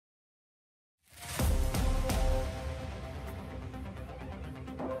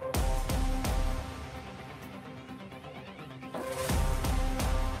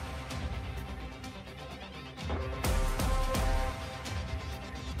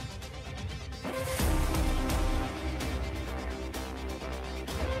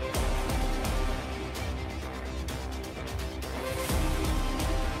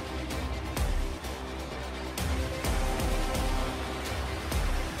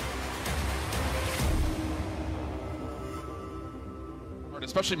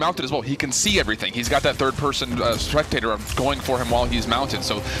especially mounted as well. He can see everything. He's got that third-person spectator going for him while he's mounted,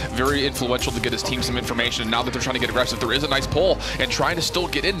 so very influential to get his team some information. And now that they're trying to get aggressive, there is a nice pull and trying to still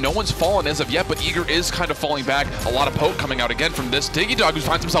get in. No one's fallen as of yet, but Eager is kind of falling back. A lot of poke coming out again from this Digidog, who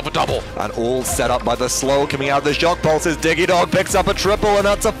finds himself a double. And all set up by the slow coming out of the shock pulses. Digidog picks up a triple, and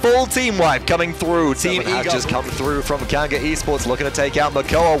that's a full team wipe coming through. Team Eager just come through from Kanga Esports, looking to take out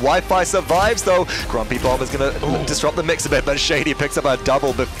Makoa. Wi-Fi survives though. Grumpy Bomb is going to disrupt the mix a bit, but Shady picks up a double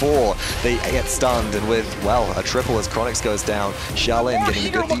before they get stunned, and with, well, a triple as Chronix goes down. Shaolin getting a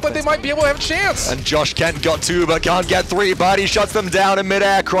good defense. But they might be able to have a chance. And Josh Kent got two, but can't get three. Body shuts them down in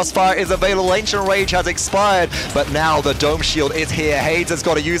midair. Crossfire is available. Ancient Rage has expired, but now the Dome Shield is here. Hades has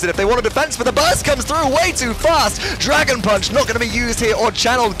got to use it if they want a defense, but the burst comes through way too fast. Dragon Punch not going to be used here, or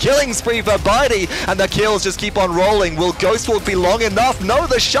channeled. Killing spree for Bidey, and the kills just keep on rolling. Will Ghostwalk be long enough? No,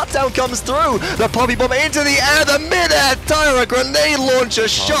 the shutdown comes through. The Poppy Bomb into the air, the mid-air Tyra grenade launcher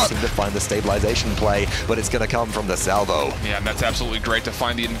shot. Seem to find the stabilization play, but it's going to come from the salvo. Yeah, and that's absolutely great to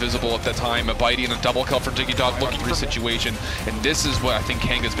find the invisible at the time. A Bitey and a double kill for Digidog looking for a situation, and this is what I think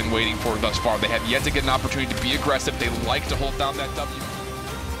Kanga's been waiting for thus far. They have yet to get an opportunity to be aggressive. They like to hold down that W.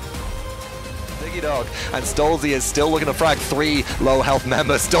 Digidog and Stolzy is still looking to frag three low health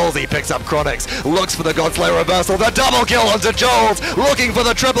members. Stolzy picks up Chronix, looks for the Godslayer reversal, the double kill onto Joels, looking for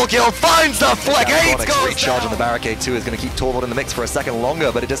the triple kill, finds the flick. Hades goes recharge on the barricade too, is going to keep Torvald in the mix for a second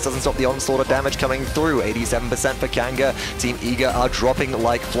longer, but it just doesn't stop the onslaught of damage coming through. 87% for Kanga. Team Eager are dropping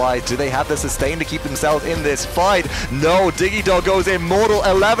like flies. Do they have the sustain to keep themselves in this fight? No, Digidog goes immortal.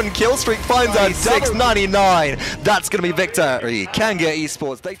 11 kill streak, finds a 699. That's going to be victory. Kanga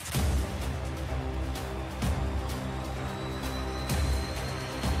Esports, they...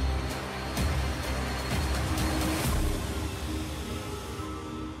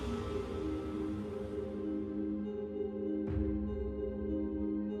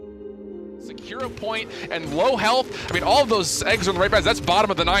 Secure a point and low health. I mean, all of those eggs are on the right side. That's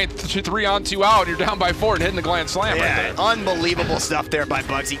bottom of the ninth. 3 on, 2 out. You're down by 4 and hitting the Gland Slam right there. Unbelievable stuff there by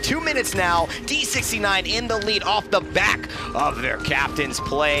Bugsy. 2 minutes now. D69 in the lead off the back of their captain's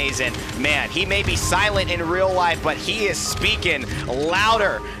plays. And man, he may be silent in real life, but he is speaking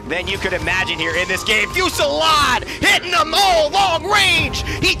louder than you could imagine here in this game. Fusillade hitting him all long range.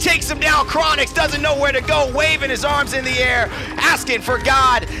 He takes him down. Chronix doesn't know where to go, waving his arms in the air, asking for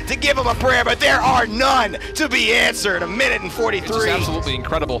God to give him a prayer, but there are none to be answered. 1 minute and 43. It's just absolutely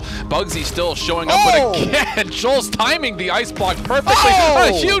incredible. Bugsy still showing up, but again, Joel's timing the ice block perfectly.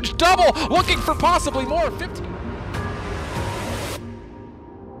 A huge double, looking for possibly more. 15.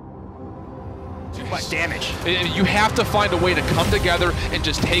 Too much damage. You have to find a way to come together and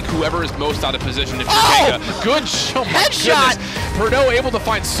just take whoever is most out of position. If you're Kanga. Good show. Headshot. Pernod able to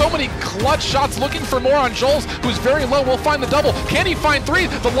find so many clutch shots, looking for more on Joel's, who's very low. Will find the double. Can he find 3?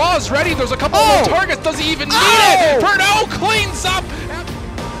 The law is ready. There's a couple of targets. Does he even need it? Pernod cleans up.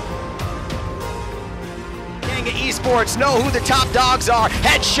 Kanga Esports know who the top dogs are.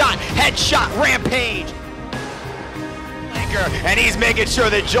 Headshot, headshot, rampage. And he's making sure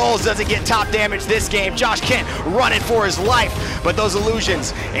that Joels doesn't get top damage this game. Josh Kent running for his life, but those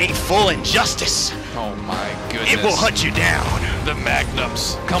illusions ain't full injustice. Oh my goodness. It will hunt you down. The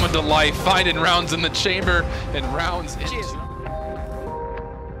Magnums coming to life, finding rounds in the chamber and rounds in.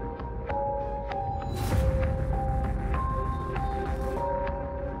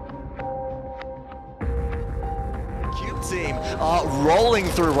 Team are rolling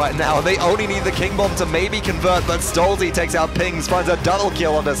through right now, and they only need the King Bomb to maybe convert, but Stolzy takes out Pings, finds a double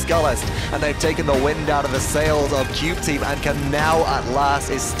kill onto Skullest, and they've taken the wind out of the sails of Cube Team and can now at last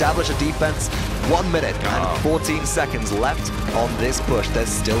establish a defense. 1 minute and 14 seconds left on this push. There's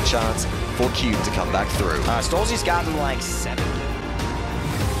still chance for Cube to come back through. Stolzy's gotten like 7.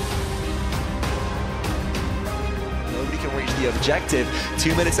 Can reach the objective.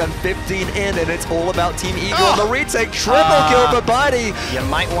 2 minutes and 15 in, and it's all about Team Eagle on the retake. Triple kill for Bidey. You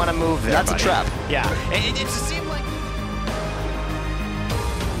might want to move there. That's a trap. Yeah. It seemed like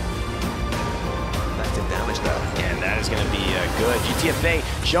active damage there. and that is going to be good.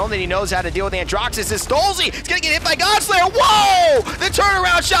 GTFA shown that he knows how to deal with Androxus. Is Stolzy. It's going to get hit by Godslayer. Whoa! The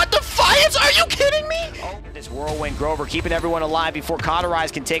turnaround shot. Defiance. Are you kidding me? This Whirlwind Grover keeping everyone alive before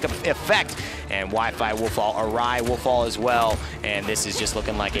Cauterize can take effect. And Wi-Fi will fall, Arai will fall as well. And this is just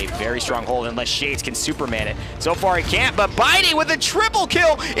looking like a very strong hold unless Shades can Superman it. So far he can't, but Bitey with a triple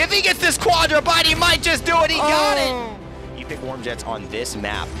kill. If he gets this Quadra, Bitey might just do it. He got it. You pick Warm Jets on this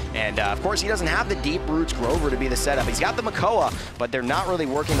map. And of course he doesn't have the Deep Roots Grover to be the setup. He's got the Makoa, but they're not really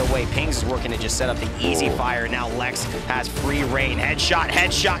working the way Pings is working to just set up the easy fire. Now Lex has free reign. Headshot,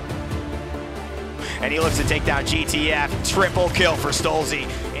 headshot. and he looks to take down GTF. Triple kill for Stolzy.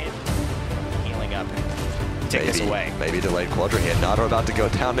 And healing up. Take this away. Maybe delayed quadra here. Nada about to go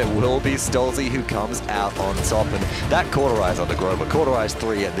down. It will be Stolzy who comes out on top. And that cauterize on the Grover. Cauterize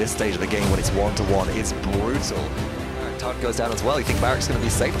 3 at this stage of the game when it's 1-to-1 is brutal. Tug goes down as well. You think Barrack's going to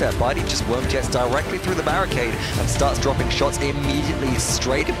be safe there. Bitey just worm jets directly through the barricade and starts dropping shots immediately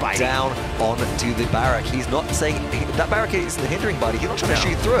straight down onto the Barrack. He's not saying that barricade isn't hindering Bitey. He's not trying to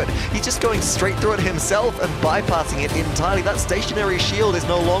shoot through it. He's just going straight through it himself and bypassing it entirely. That stationary shield is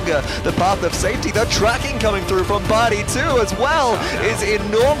no longer the path of safety. The tracking coming through from Bitey too as well is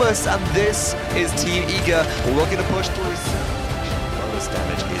enormous, and this is Team Eager looking to push through. Bonus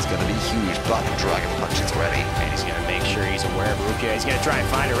damage is going to be huge, but Dragon Punch is ready. And he's going to make sure he's aware of Rukia. He's going to try and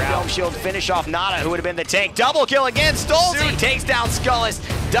find her out. Shield finish off Nada, who would have been the tank. Double kill again. Stolzy takes down Skullis.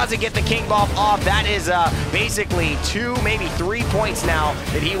 Doesn't get the King Bomb off. That is basically 2, maybe 3 points now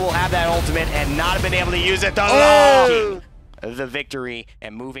that he will have that ultimate and not have been able to use it. The victory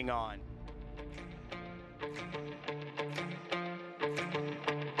and moving on.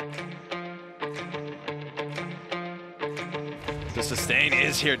 The sustain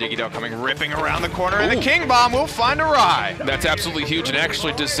is here. Diggy coming ripping around the corner, and the King Bomb will find a ride. That's absolutely huge, and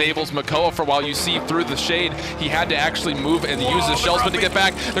actually disables Makoa for a while. You see through the shade, he had to actually move and use his shell spin to get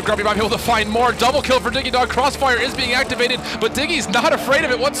back. The Grumpy Bomb able to find more. Double kill for Diggy Dog. Crossfire is being activated, but Diggy's not afraid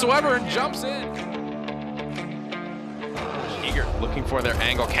of it whatsoever and jumps in. Eager looking for their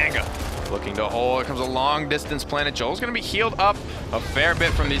angle. Kanga looking to hold. Here comes a long distance planet. Joel's going to be healed up a fair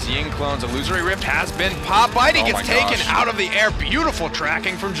bit from these Ying clones. Illusory Rift has been popped. Bitey gets taken out of the air. Beautiful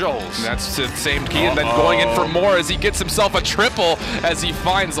tracking from Joel's. That's the same key, and then going in for more as he gets himself a triple as he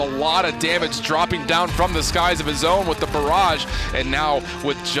finds a lot of damage dropping down from the skies of his own with the barrage. And now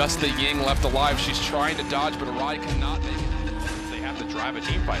with just the Ying left alive, she's trying to dodge, but Arai cannot make it. To drive a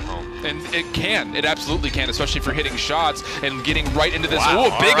team fight home. And it absolutely can, especially for hitting shots and getting right into this.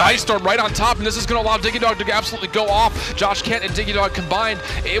 Wow, big ice storm right on top, and this is going to allow Diggy Dog to absolutely go off. Josh Kent and Diggy Dog combined,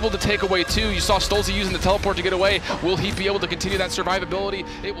 able to take away 2. You saw Stolzy using the teleport to get away. Will he be able to continue that survivability?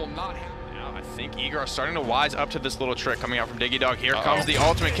 It will not happen. I think Eager are starting to wise up to this little trick coming out from Diggy Dog. Here comes the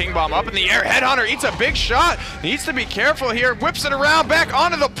ultimate King Bomb up in the air. Headhunter eats a big shot. Needs to be careful here. Whips it around back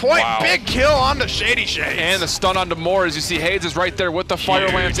onto the point. Wow. Big kill onto Shady Shades. And the stun onto Moore, as you see Hayes is right there with the Fire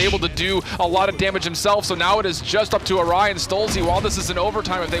Lance, able to do a lot of damage himself. So now it is just up to Arai and Stolzy while this is in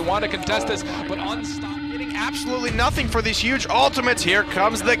overtime if they want to contest this, but unstoppable. Absolutely nothing for these huge ultimates. Here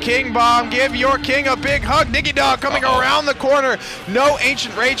comes the King Bomb. Give your king a big hug. Diggy Dog coming around the corner. No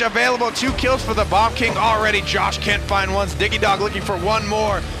Ancient Rage available. 2 kills for the Bomb King already. Josh can't find one. Diggy Dog looking for one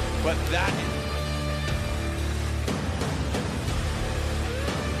more. But that is...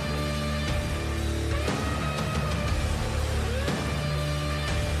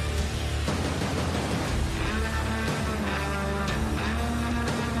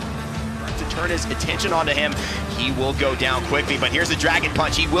 turn his attention onto him, he will go down quickly. But here's the Dragon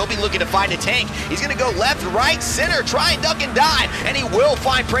Punch. He will be looking to find a tank. He's going to go left, right, center, try and duck and dive, and he will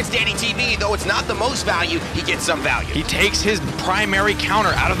find Prince Danny TV. Though it's not the most value, he gets some value. He takes his primary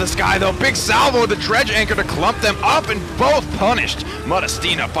counter out of the sky, though. Big salvo with the Dredge Anchor to clump them up, and both punished.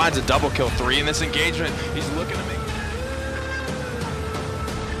 Modestina finds a double kill 3 in this engagement. He's looking to make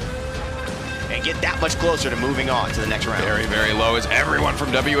and get that much closer to moving on to the next round. Very, very low is everyone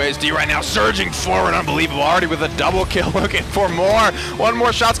from WASD right now, surging forward. Unbelievable. Already with a double kill, looking for more. One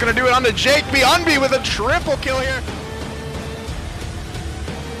more shot's going to do it onto Jake B. Unby with a triple kill here.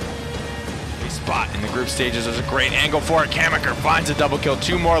 Spot in the group stages. There's a great angle for it. Kamaker finds a double kill.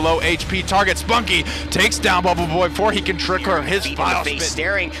 2 more low HP targets. Spunky takes down Bubble Boy before he can trick her. His final spin.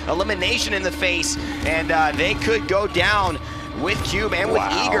 Staring, elimination in the face, and they could go down with Cube and with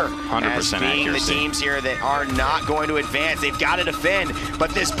Eager 100% as being accuracy. The teams here that are not going to advance. They've got to defend,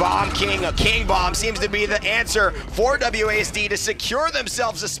 but this Bomb King, a King Bomb, seems to be the answer for WASD to secure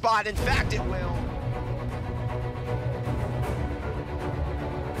themselves a spot. In fact, it will.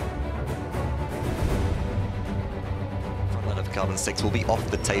 Carbon 6 will be off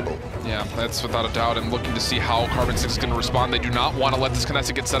the table. Yeah, that's without a doubt. I'm looking to see how Carbon 6 is going to respond. They do not want to let this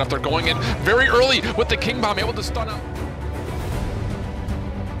contestant get set up. They're going in very early with the King Bomb, able to stun out.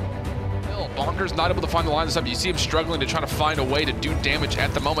 Bonker's not able to find the line this up. You see him struggling to try to find a way to do damage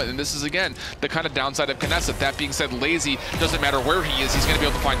at the moment, and this is, again, the kind of downside of Knesset. That being said, Lazy, doesn't matter where he is, he's going to be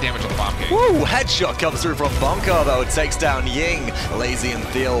able to find damage on the Bomb King. Woo! Headshot comes through from Bonker, though. It takes down Ying. Lazy and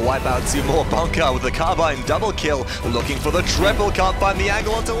Theo wipe out 2 more. Bonker with the Carbine double kill. Looking for the triple. Can't find the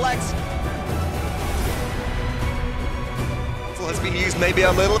angle onto Lex. Has been used maybe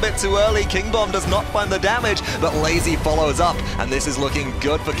a little bit too early. King Bomb does not find the damage, but Lazy follows up, and this is looking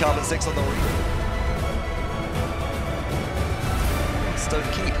good for Carbon 6 on the rebound. don't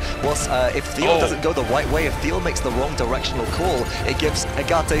keep. If Theo doesn't go the right way, if Theo makes the wrong directional call, it gives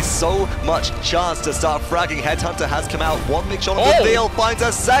Agate so much chance to start fragging. Headhunter has come out. One big shot on Theo, finds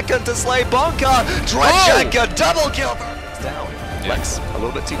a second to slay Bonka. Dredgenka double kill. Down. Lex a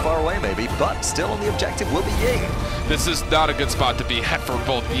little bit too far away maybe, but still on the objective will be Ying. This is not a good spot to be at for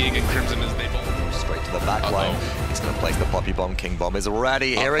both Ying and Crimson as they both straight to the back line. He's going to place the Poppy Bomb. King Bomb is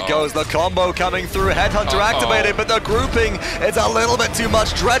ready. Here it goes. The combo coming through. Headhunter activated, but the grouping is a little bit too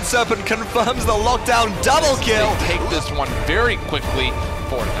much. Dread Serpent confirms the lockdown. Double kill. They take this one very quickly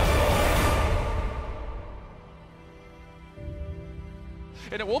forward now.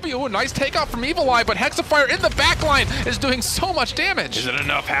 And it will be a nice takeout from Evil Eye, but Hexafire in the backline is doing so much damage. Is it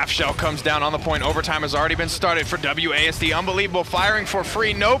enough? Half Shell comes down on the point. Overtime has already been started for WASD. Unbelievable firing for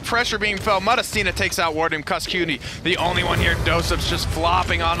free. No pressure being felt. Mudastina takes out Wardoom. Cuskuni, the only one here. Dosup's just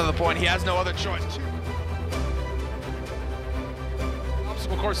flopping onto the point. He has no other choice.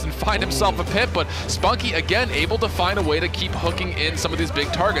 Of course, and find himself a pit, but Spunky again able to find a way to keep hooking in some of these big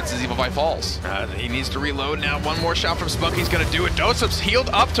targets as Evil Eye falls. He needs to reload now. One more shot from Spunky's gonna do it. Dosup's healed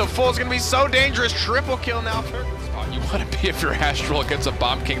up to full. It's gonna be so dangerous. Triple kill now. You want to be if you're Astral against a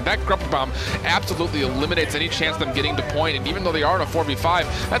Bomb King. That Grubber Bomb absolutely eliminates any chance of them getting to point, and even though they are in a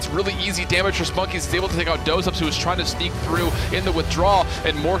 4v5, that's really easy damage for Spunky. He's able to take out Dosups, who is trying to sneak through in the withdrawal,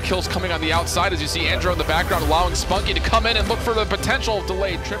 and more kills coming on the outside as you see Andrew in the background allowing Spunky to come in and look for the potential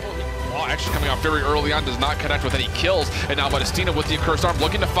delayed triple. Actually coming off very early on, does not connect with any kills, and now Mudastina with the Accursed Arm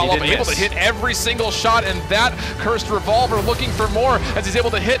looking to follow up, able to hit every single shot, and that Cursed Revolver looking for more as he's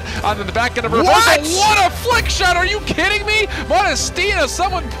able to hit on the back end of reversal. What a flick shot, are you kidding me? Mudastina,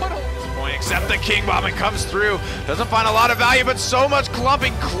 someone put a except the King Bomb, and comes through. Doesn't find a lot of value, but so much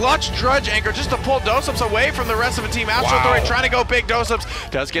clumping. Clutch Dredge Anchor just to pull Dosups away from the rest of the team. Astral Authority trying to go big. Dosups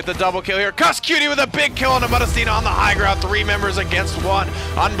does get the double kill here. Cuskuni with a big kill on Mudastina on the high ground. 3 members against 1.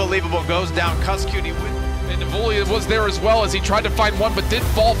 Unbelievable. Goes down. Cuskuni with... And Volia was there as well as he tried to find one, but did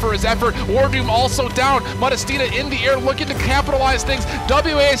fall for his effort. Wardoom also down. Mudastina in the air looking to capitalize things.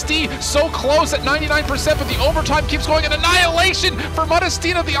 WASD so close at 99%, but the overtime keeps going. An annihilation for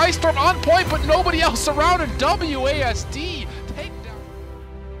Mudastina. The Ice Storm on point, but nobody else around. And WASD take down.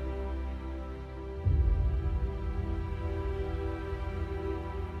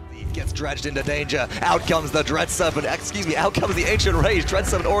 Gets dredged into danger. Out comes the Dread Serpent. Out comes the Ancient Rage. Dread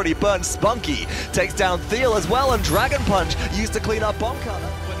Serpent already burned. Spunky takes down Thiel as well, and Dragon Punch used to clean up Bonka.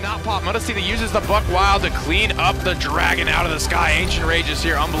 But not pop. Mudastina uses the Buck Wild to clean up the dragon out of the sky. Ancient Rage is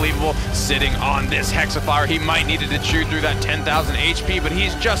here. Unbelievable. Sitting on this Hexafire. He might need to chew through that 10,000 HP, but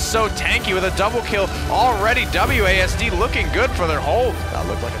he's just so tanky with a double kill already. WASD looking good for their hold. That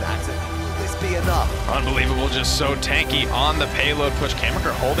looked like an accident. Be enough. Unbelievable, just so tanky on the payload push.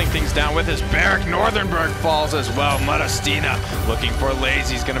 Kamaker holding things down with his Barrack. Northernberg falls as well. Mudastina looking for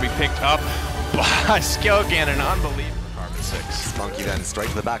Lazy. He's going to be picked up by Skillgan. An unbelievable Carbon 6. Spunky then straight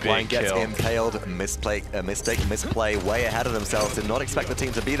to the back line, gets impaled. Misplay, misplay, way ahead of themselves. Did not expect the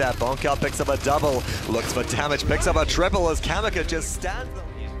team to be there. Bonka picks up a double, looks for damage, picks up a triple as Kamaker just stands up.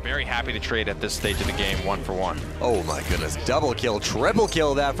 Very happy to trade at this stage of the game, 1 for 1. Oh my goodness, double kill, triple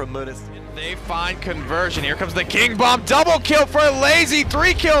kill there from Munis. They find conversion. Here comes the King Bomb. Double kill for Lazy.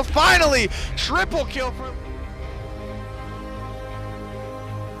 3 kills finally. Triple kill for...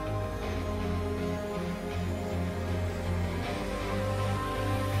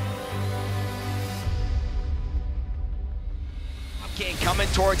 King coming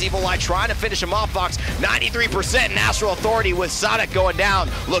towards Evil Eye, trying to finish him off. Fox 93%, and Astral Authority with Sonic going down,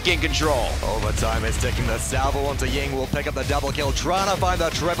 look in control. Overtime is taking the salvo onto Ying. Will pick up the double kill, trying to find the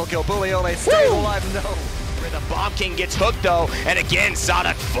triple kill. Buliole stays alive. No. The Bomb King gets hooked though, and again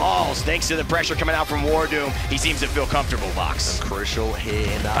Sonic falls thanks to the pressure coming out from Wardoom. He seems to feel comfortable, Vox. Crucial here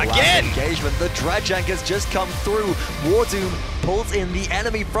in that last engagement. The Dredge Anchor's just come through. Wardoom pulls in the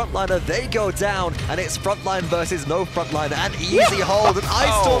enemy frontliner. They go down, and it's frontline versus no frontliner. An easy hold, and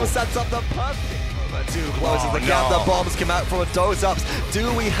Ice Storm sets up the perfect. Too close as the count. The bombs come out for Dosups.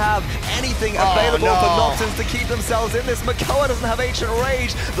 Do we have anything available for Nocturns to keep themselves in this? Makoa doesn't have Ancient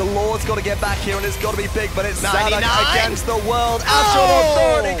Rage. The Lord's got to get back here, and it's got to be big, but it's Sonic against the world. Astral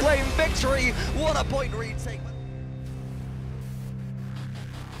Authority claim victory. What a point retake.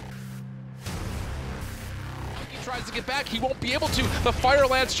 He tries to get back, he won't be able to. The Fire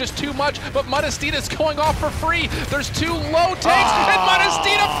Lance just too much, but Mudastina's going off for free. There's 2 low takes, and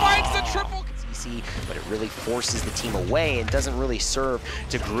Mudastina finds the triple. But it really forces the team away and doesn't really serve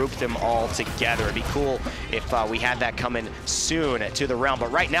to group them all together. It'd be cool if we had that coming soon to the realm.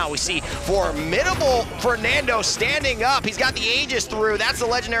 But right now we see formidable Fernando standing up. He's got the Aegis through. That's the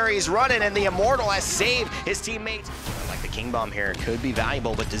legendary he's running, and the Immortal has saved his teammates. Like the King Bomb here could be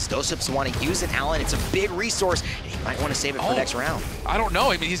valuable, but does Dosups want to use it, Alan? It's a big resource. He might want to save it for next round. I don't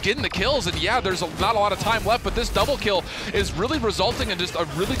know. I mean, he's getting the kills, and yeah, there's not a lot of time left, but this double kill is really resulting in just a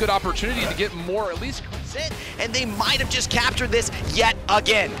really good opportunity to get more, at least. And they might have just captured this yet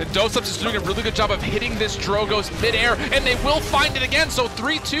again. And Dosups is doing a really good job of hitting this Drogoz midair, and they will find it again. So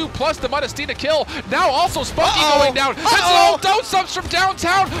 3-2 plus the Modestina kill. Now also Spunky going down. It's all Dosups from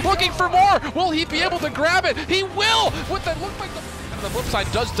downtown looking for more. Will he be able to grab it? He will! With that look like the... On the flip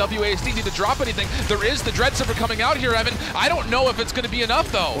side, does WASD need to drop anything? There is the Dread Silver coming out here, Evan. I don't know if it's going to be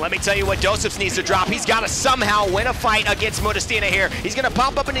enough, though. Let me tell you what Dosups needs to drop. He's got to somehow win a fight against Modestina here. He's going to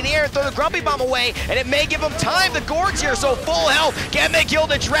pop up in the air and throw the Grumpy Bomb away, and it may give him time. The Gorg's here, so full health. Can they kill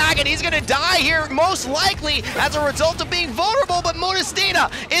the Dragon? He's going to die here, most likely, as a result of being vulnerable, but Modestina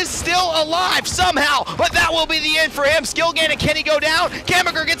is still alive somehow. But that will be the end for him. Skill gain, and can he go down?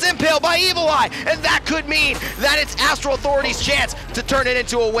 Kammaker gets impaled by Evil Eye, and that could mean that it's Astral Authority's chance to turn it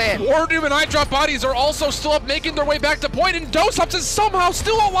into a win. Wardoom and Eyedrop Bodies are also still up, making their way back to point, and Dosups is somehow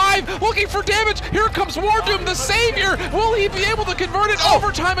still alive, looking for damage. Here comes Wardoom, the savior. Will he be able to convert it?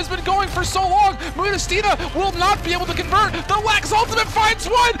 Overtime has been going for so long. Modestina will not be able to convert. The Lex Ultimate finds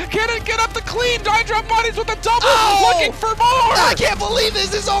one. Can it get up the clean? Eyedrop Bodies with a double, looking for more. I can't believe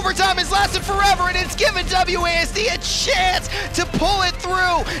this. This overtime has lasted forever, and it's given WASD a chance to pull it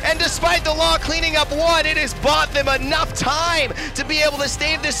through. And despite the law cleaning up one, it has bought them enough time to be able to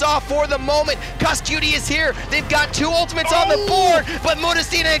stave this off for the moment. Cuss Cutie is here. They've got 2 ultimates on the board, but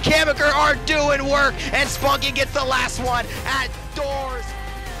Modestina and Kammaker are doing work, and Spunky gets the last one at doors.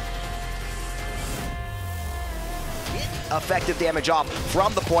 Effective damage off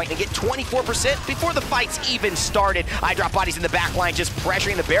from the point and get 24% before the fight's even started. Eyedrop Bodies in the back line just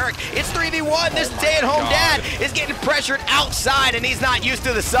pressuring the barrack. It's 3v1. This stay-at-home dad is getting pressured outside, and he's not used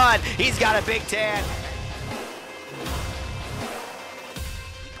to the sun. He's got a big tan.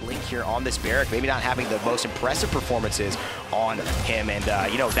 Link here on this barrack, maybe not having the most impressive performances on him, and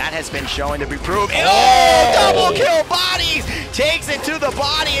you know, that has been showing to be proven. Double kill. Bodies takes it to the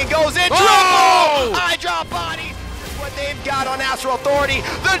body and goes in. Triple Eyedrop Bodies. What they've got on Astral Authority.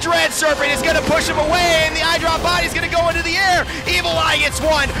 The Dread Serpent is going to push him away, and the Eyedrop Body is going to go into the air. Evil Eye gets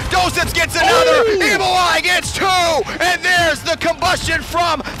 1. Dosups gets another. Evil Eye gets 2. And there's the combustion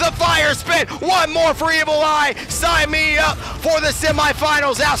from the fire spit. 1 more for Evil Eye. Sign me up for the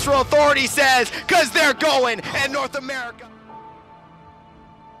semifinals, Astral Authority says, because they're going in North America.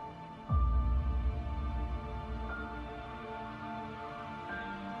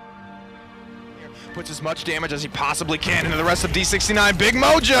 Puts as much damage as he possibly can into the rest of D69. Big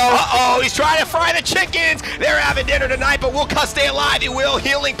Mojo! Uh-oh, he's trying to fry the chickens! They're having dinner tonight, but will Cuss stay alive? He will.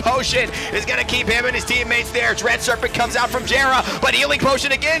 Healing Potion is going to keep him and his teammates there. Dread Serpent comes out from Jera, but Healing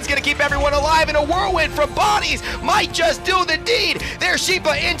Potion again is going to keep everyone alive, and a Whirlwind from Bodies might just do the deed. There's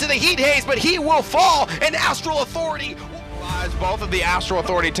Sheepa into the Heat Haze, but he will fall, and Astral Authority... Both of the Astral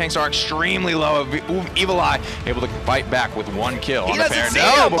Authority tanks are extremely low. Evil Eye able to fight back with 1 kill. He doesn't see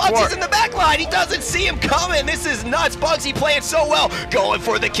him. Bugsy's in the back line. He doesn't see him coming. This is nuts. Bugsy playing so well. Going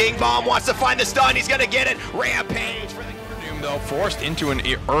for the King Bomb. Wants to find the stun. He's going to get it. Rampage for the... Doom, though, forced into an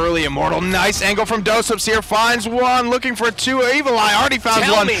early Immortal. Nice angle from Dosups here. Finds 1. Looking for 2. Evil Eye already found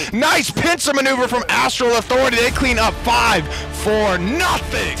 1. Nice pincer maneuver from Astral Authority. They clean up 5 for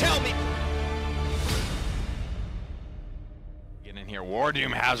nothing. Tell me. Here,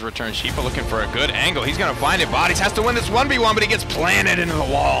 Wardoom has returned. Sheepa looking for a good angle. He's going to find it. Bodies has to win this 1v1, but he gets planted into the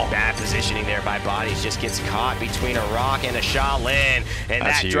wall. Bad positioning there by Bodies. Just gets caught between a rock and a Shaolin. And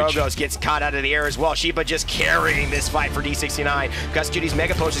that Drogoz gets caught out of the air as well. Sheepa just carrying this fight for D69. Cuss Cutie's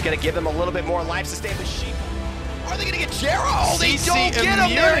Mega Potion is going to give them a little bit more life sustain. But Sheepa... Are they going to get Jera? Oh, they don't get him.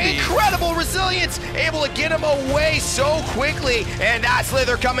 They're incredible resilience. Able to get him away so quickly. And that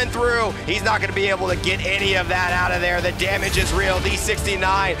Slither coming through. He's not going to be able to get any of that out of there. The damage is real.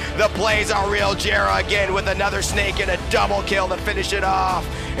 D69. The plays are real. Jera again with another snake and a double kill to finish it off.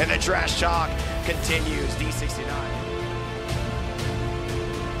 And the trash talk continues. D69.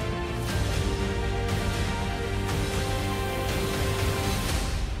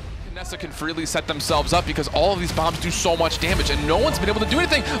 Can freely set themselves up because all of these bombs do so much damage and no one's been able to do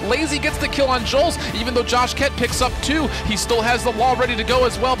anything. Lazy gets the kill on Jols, even though Josh Kett picks up 2. He still has the law ready to go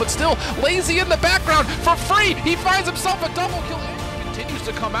as well, but still, Lazy in the background for free. He finds himself a double kill. Continues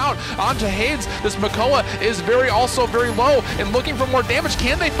to come out onto Hades. This Makoa is also very low and looking for more damage.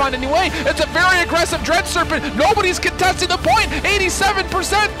 Can they find any way? It's a very aggressive Dread Serpent. Nobody's contesting the point.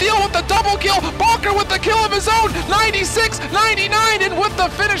 87% deal with the double kill. Bonker with the kill of his own. 96, 99, and with the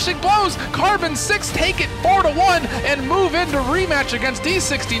finishing blows, Carbon 6 take it 4-1 and move into rematch against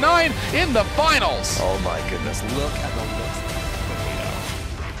D69 in the finals. Oh my goodness, look at the look.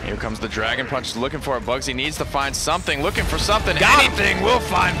 Here comes the Dragon Punch, looking for it. Bugsy needs to find something, looking for something. Got him. Anything will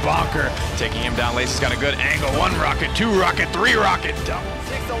find Bonker. Taking him down, Lazy's got a good angle. 1 rocket, 2 rocket, 3 rocket. Double.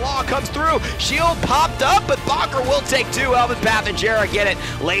 The law comes through. Shield popped up, but Bonker will take 2. Elvis Path and Jera get it.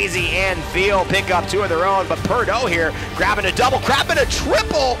 Lazy and Veal pick up 2 of their own, but Perdo here grabbing a double, grabbing a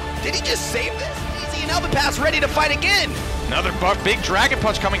triple. Did he just save this? Lazy and Elvis Path ready to fight again. Another big Dragon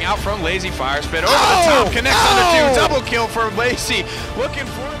Punch coming out from Lazy. Fire spin over the top, connects on the 2. Double kill for Lazy. Looking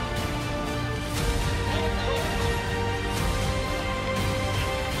for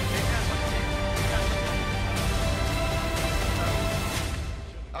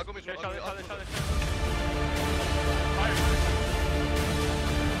Schade.